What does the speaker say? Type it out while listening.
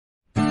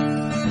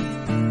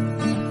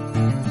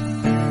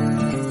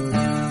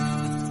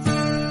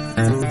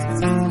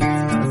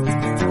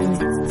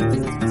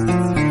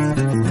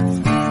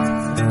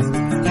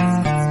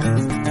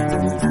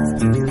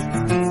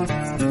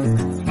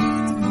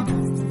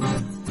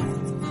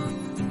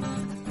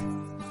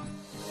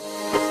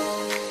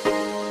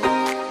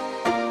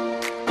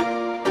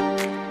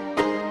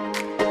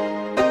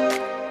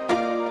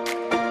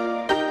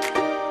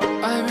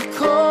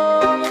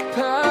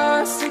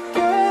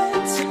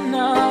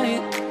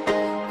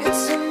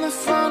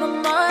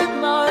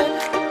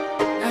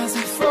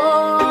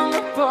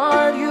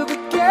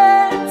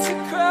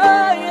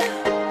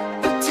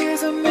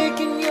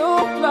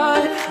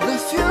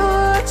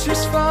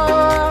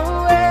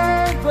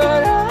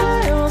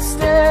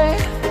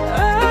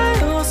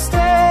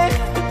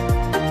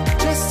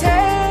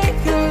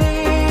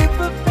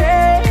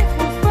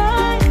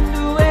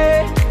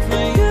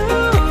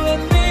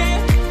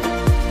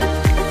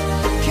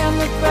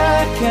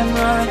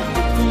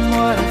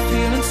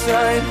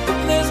right.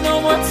 There's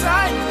no more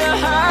time to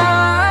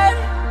hide,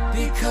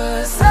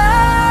 because I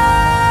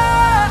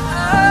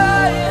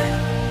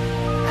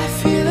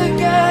feel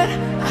again,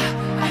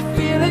 I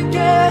feel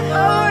again.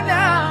 Oh,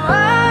 now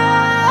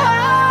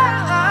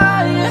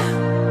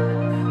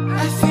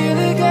I feel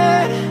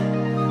again.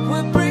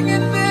 We're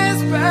bringing this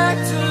back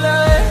to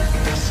life.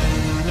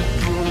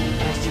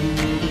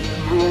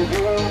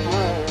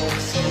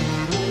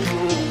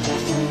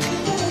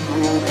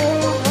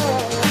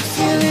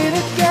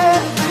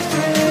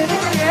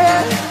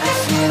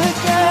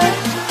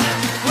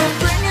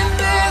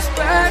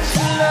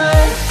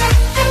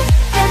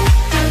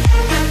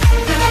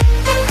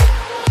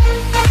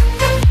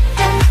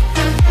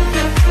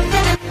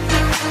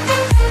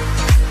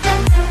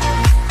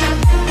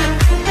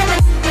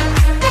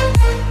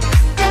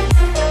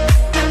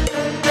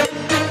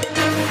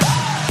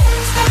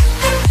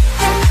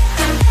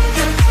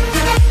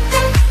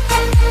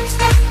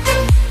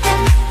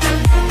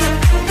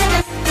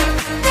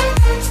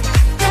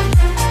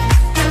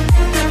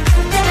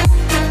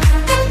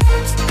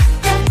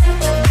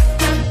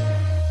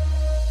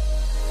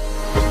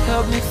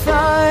 Help me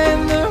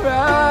find the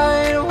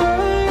right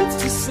words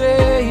to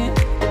say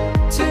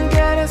to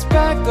get us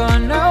back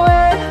on our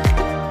way.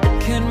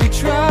 Can we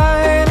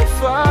try to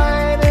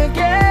fight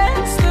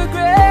against the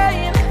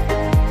grain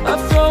of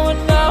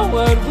throwing out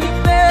what we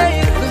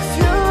made? The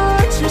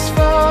future's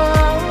far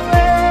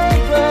away,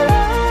 but I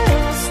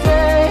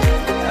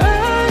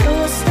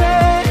will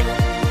stay,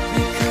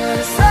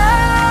 because I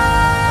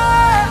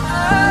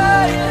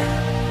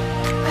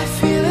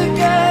feel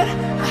again,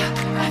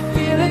 I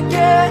feel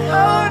again.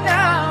 Oh,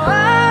 now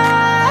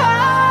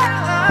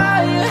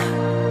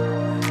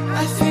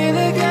I feel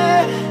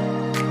again.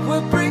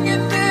 We're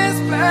bringing this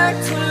back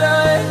to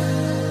life.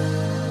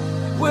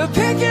 We're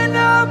picking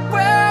up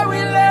where we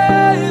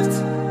left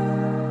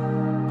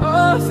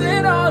off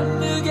and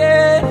on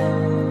again.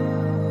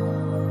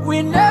 We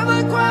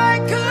never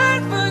quite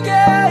could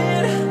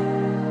forget,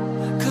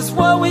 'cause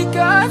what we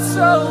got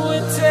so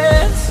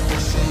intense.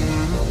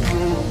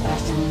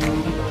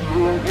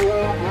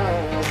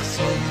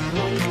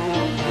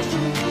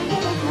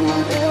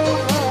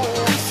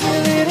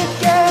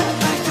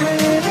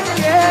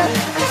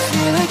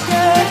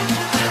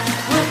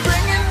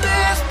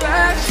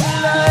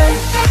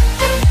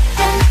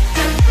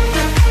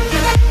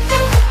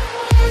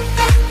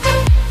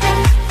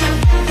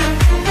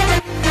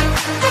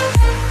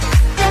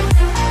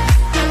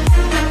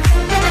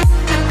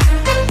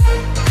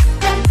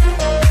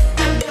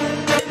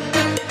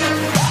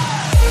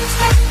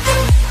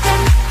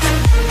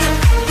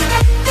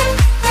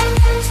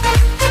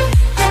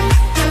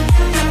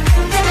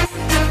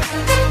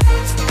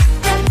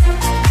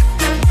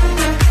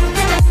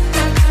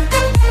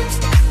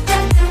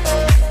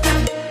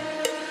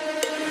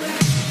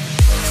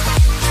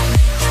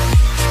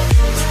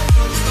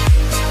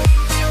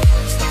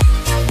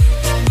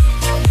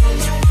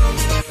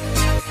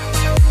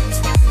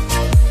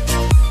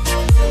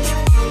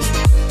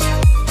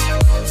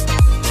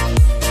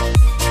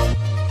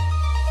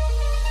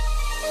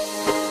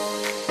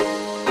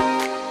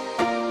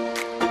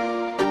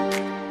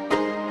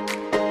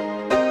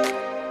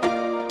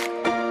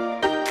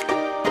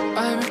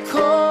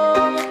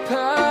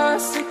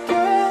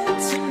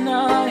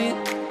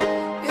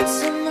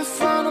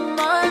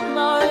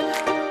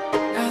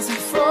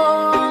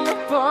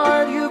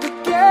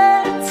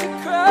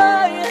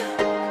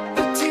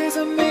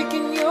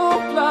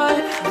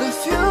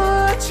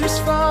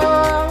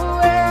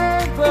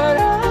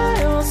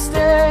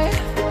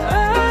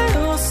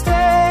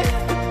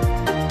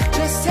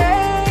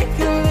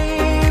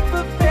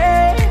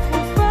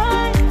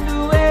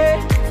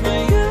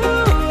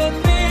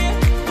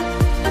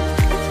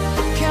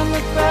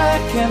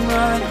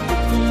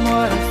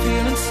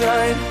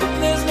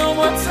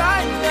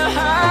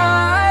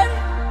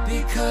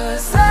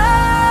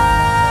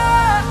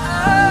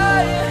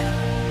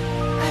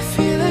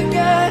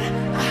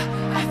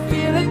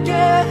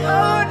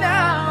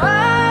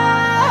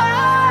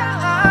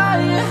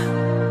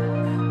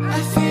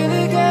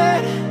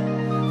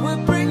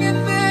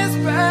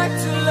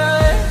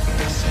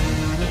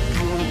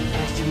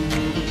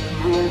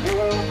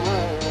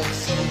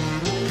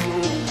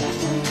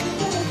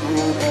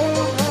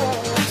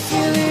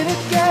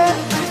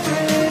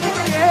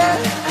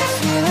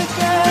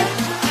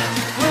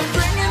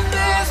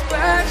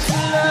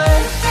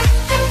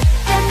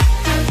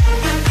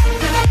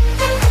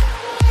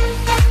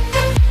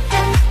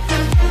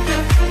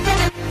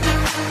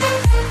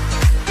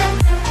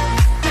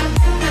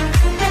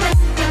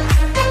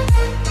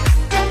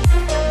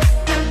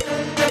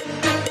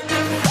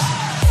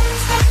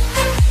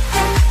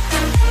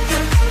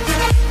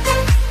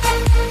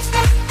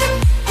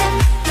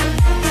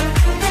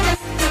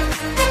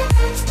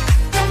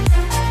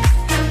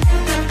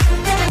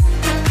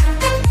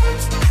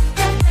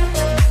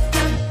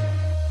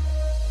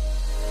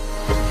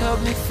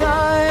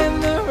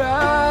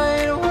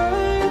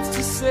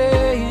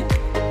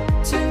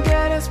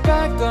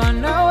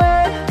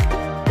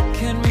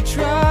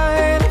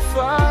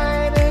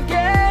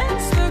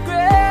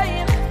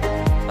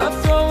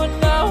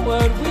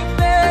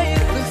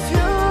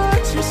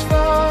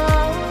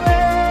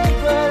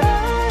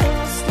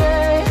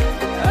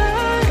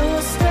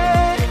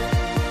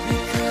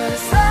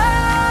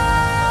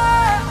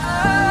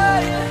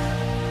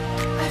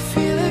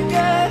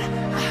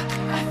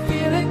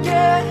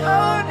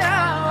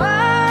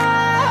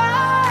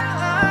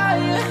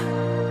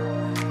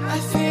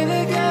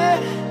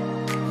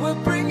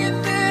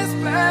 bringing this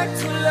back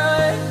to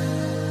life.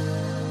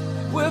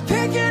 We're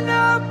picking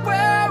up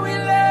where we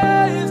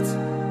left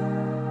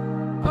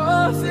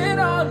off and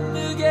on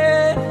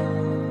again.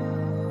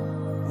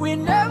 We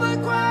never